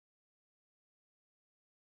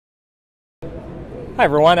Hi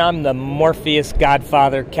everyone, I'm the Morpheus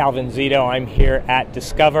godfather, Calvin Zito. I'm here at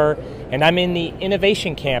Discover, and I'm in the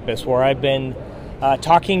Innovation Campus where I've been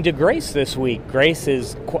talking to Grace this week. Grace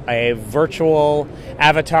is a virtual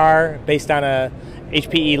avatar based on a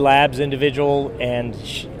HPE Labs individual, and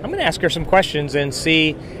I'm going to ask her some questions and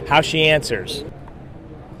see how she answers.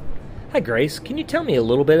 Hi Grace, can you tell me a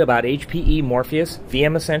little bit about HPE Morpheus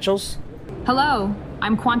VM Essentials? Hello,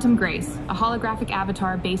 I'm Quantum Grace, a holographic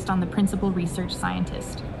avatar based on the principal research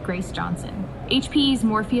scientist, Grace Johnson. HPE's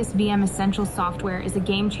Morpheus VM Essentials software is a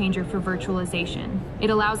game changer for virtualization. It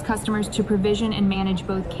allows customers to provision and manage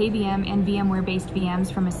both KVM and VMware-based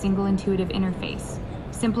VMs from a single intuitive interface,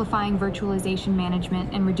 simplifying virtualization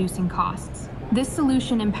management and reducing costs. This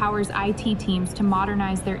solution empowers IT teams to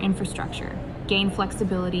modernize their infrastructure, gain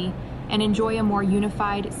flexibility, and enjoy a more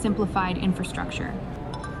unified, simplified infrastructure.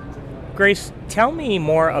 Grace, tell me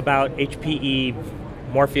more about HPE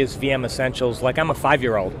Morpheus VM Essentials like I'm a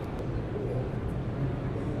 5-year-old.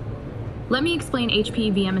 Let me explain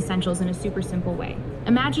HPE VM Essentials in a super simple way.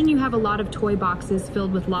 Imagine you have a lot of toy boxes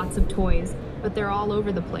filled with lots of toys, but they're all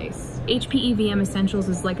over the place. HPE VM Essentials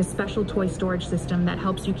is like a special toy storage system that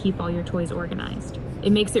helps you keep all your toys organized.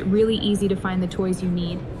 It makes it really easy to find the toys you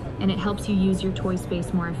need, and it helps you use your toy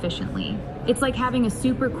space more efficiently. It's like having a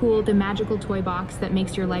super cool, magical toy box that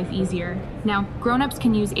makes your life easier. Now, grown-ups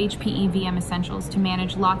can use HPE VM Essentials to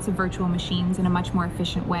manage lots of virtual machines in a much more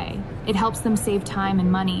efficient way. It helps them save time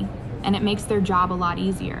and money, and it makes their job a lot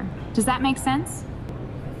easier. Does that make sense?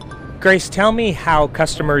 Grace, tell me how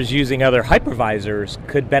customers using other hypervisors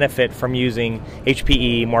could benefit from using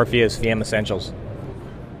HPE Morpheus VM Essentials.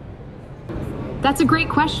 That's a great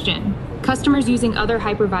question. Customers using other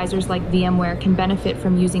hypervisors like VMware can benefit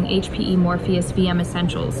from using HPE Morpheus VM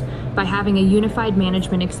Essentials by having a unified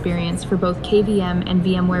management experience for both KVM and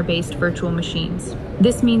VMware-based virtual machines.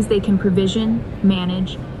 This means they can provision,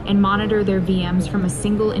 manage, and monitor their VMs from a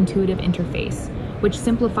single intuitive interface, which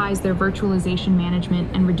simplifies their virtualization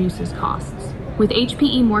management and reduces costs. With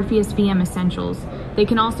HPE Morpheus VM Essentials, they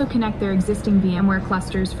can also connect their existing VMware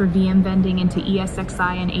clusters for VM vending into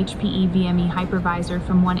ESXi and HPE VME hypervisor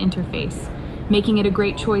from one interface, making it a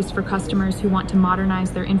great choice for customers who want to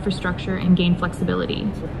modernize their infrastructure and gain flexibility.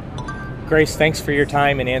 Grace, thanks for your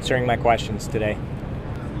time and answering my questions today.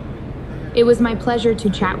 It was my pleasure to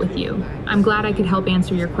chat with you. I'm glad I could help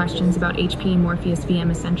answer your questions about HPE Morpheus VM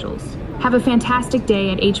Essentials. Have a fantastic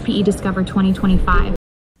day at HPE Discover 2025.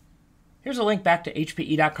 Here's a link back to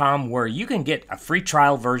HPE.com where you can get a free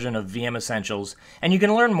trial version of VM Essentials, and you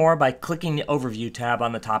can learn more by clicking the Overview tab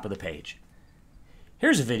on the top of the page.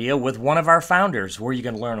 Here's a video with one of our founders where you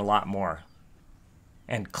can learn a lot more.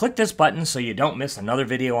 And click this button so you don't miss another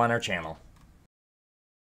video on our channel.